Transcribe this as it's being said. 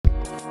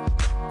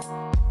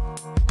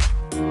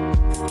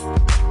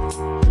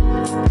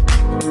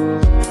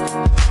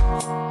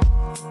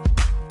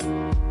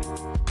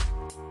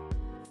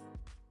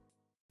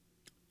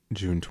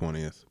June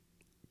 20th.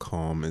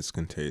 Calm is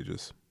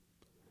contagious.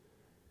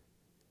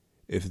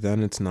 If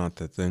then it's not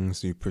that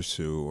things you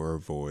pursue or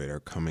avoid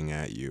are coming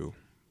at you,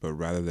 but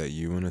rather that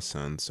you, in a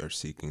sense, are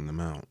seeking them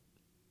out.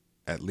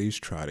 At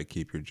least try to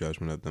keep your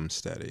judgment of them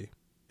steady,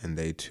 and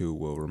they too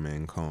will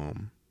remain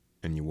calm,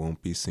 and you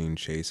won't be seen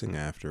chasing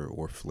after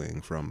or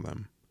fleeing from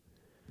them.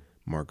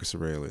 Marcus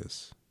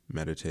Aurelius,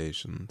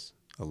 Meditations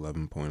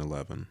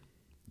 11.11.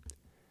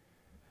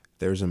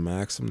 There's a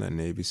maxim that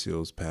Navy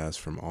SEALs pass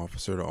from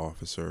officer to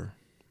officer,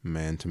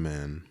 man to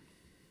man.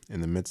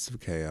 In the midst of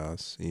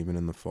chaos, even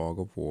in the fog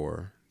of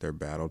war, their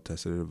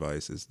battle-tested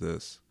advice is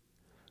this: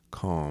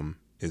 calm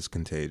is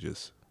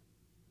contagious.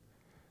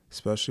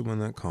 Especially when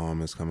that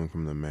calm is coming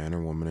from the man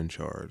or woman in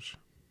charge.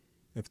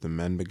 If the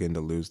men begin to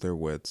lose their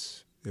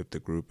wits, if the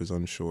group is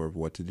unsure of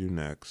what to do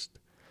next,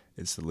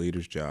 it's the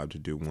leader's job to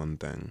do one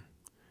thing: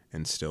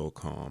 instill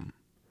calm,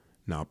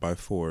 not by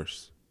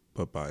force,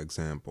 but by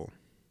example.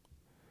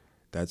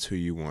 That's who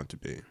you want to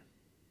be.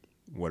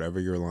 Whatever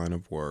your line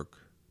of work,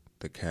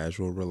 the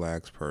casual,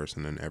 relaxed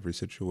person in every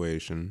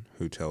situation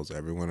who tells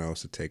everyone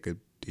else to take a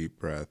deep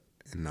breath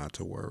and not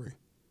to worry.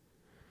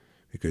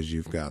 Because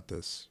you've got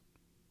this.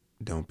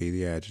 Don't be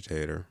the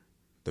agitator,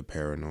 the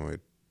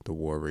paranoid, the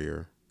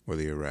warrior, or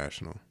the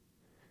irrational.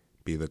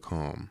 Be the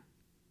calm,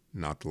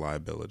 not the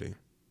liability.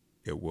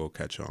 It will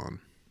catch on.